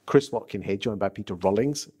Chris Watkin here, joined by Peter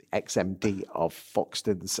Rollings, ex-MD of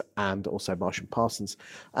Foxtons and also Marsh & Parsons.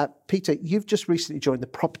 Peter, you've just recently joined the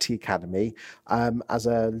Property Academy as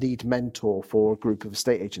a lead mentor for a group of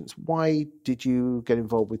estate agents. Why did you get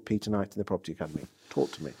involved with Peter Knight in the Property Academy?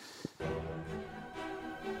 Talk to me.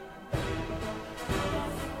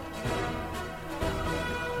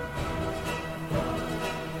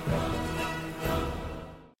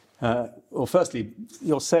 Well, firstly,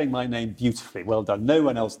 you're saying my name beautifully. Well done. No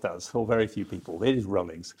one else does, or very few people. It is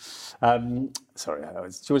Rollings. Sorry,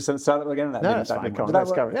 should we start that again? No, that's fine. Come on, let's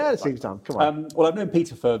go. Yeah, it seems done. Come on. Well, I've known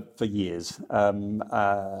Peter for years. I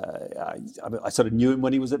sort of knew him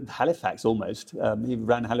when he was at Halifax almost. He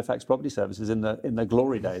ran Halifax Property Services in the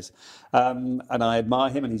glory days. And I admire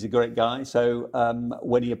him, and he's a great guy. So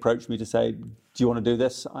when he approached me to say, do you want to do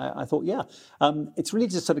this? I thought, yeah. It's really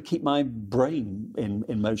just sort of keep my brain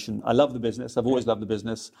in motion. I love the business. I've always loved the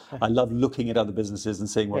business. I love looking at other businesses and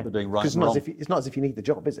seeing what they're doing right and wrong. It's not as if you need the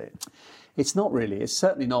job, is it? It's not really. It's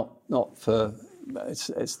certainly not for.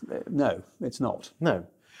 No, it's not. No,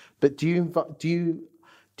 but do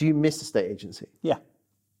you miss estate agency? Yeah.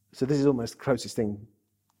 So this is almost the closest thing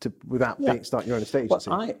to starting your own estate agency.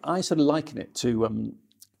 Well, I sort of liken it to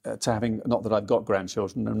having, not that I've got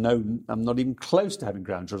grandchildren, no, I'm not even close to having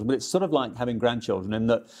grandchildren, but it's sort of like having grandchildren in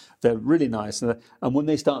that they're really nice, and when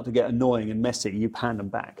they start to get annoying and messy, you pan them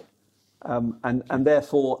back. And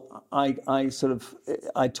therefore, I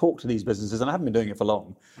talk to these businesses, and I haven't been doing it for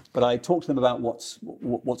long, but I talk to them about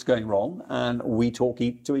what's going wrong, and we talk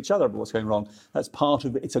to each other about what's going wrong. That's part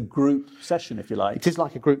of it. It's a group session, if you like. It is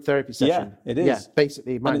like a group therapy session. Yeah, it is. Yeah,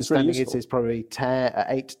 basically, my understanding really is probably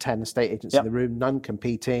 8 to 10 estate agents in the room, none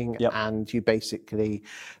competing, and you basically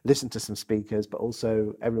listen to some speakers, but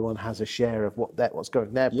also everyone has a share of what's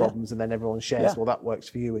going their problems, and then everyone shares, well, that works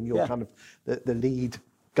for you, and you're kind of the lead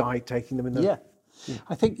guy taking them in the...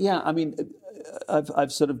 I think, I mean,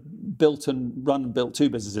 I've sort of built two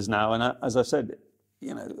businesses now, and as I said,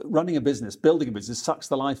 running a business, building a business sucks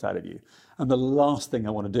the life out of you. And the last thing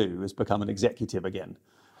I want to do is become an executive again.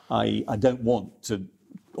 I don't want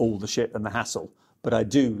all the shit and the hassle, but I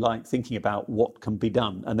do like thinking about what can be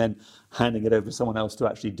done and then handing it over to someone else to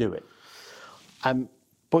actually do it.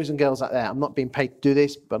 Boys and girls out there, I'm not being paid to do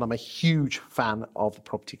this, but I'm a huge fan of the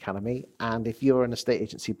Property Academy. And if you're an estate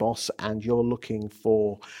agency boss and you're looking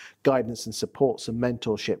for guidance and support, some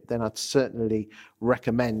mentorship, then I'd certainly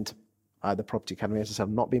recommend the Property Academy. As I said,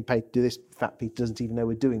 I'm not being paid to do this. In fact, Pete doesn't even know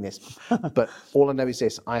we're doing this. But all I know is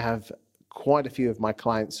this: I have quite a few of my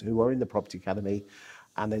clients who are in the Property Academy,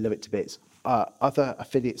 and they love it to bits. Other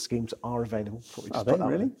affiliate schemes are available. Are they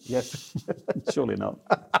really? Yes. Surely not.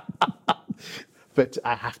 But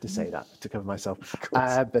I have to say that to cover myself.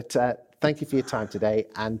 But thank you for your time today,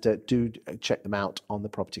 and do check them out on the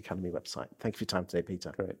Property Academy website. Thank you for your time today,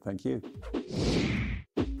 Peter. Great, thank you.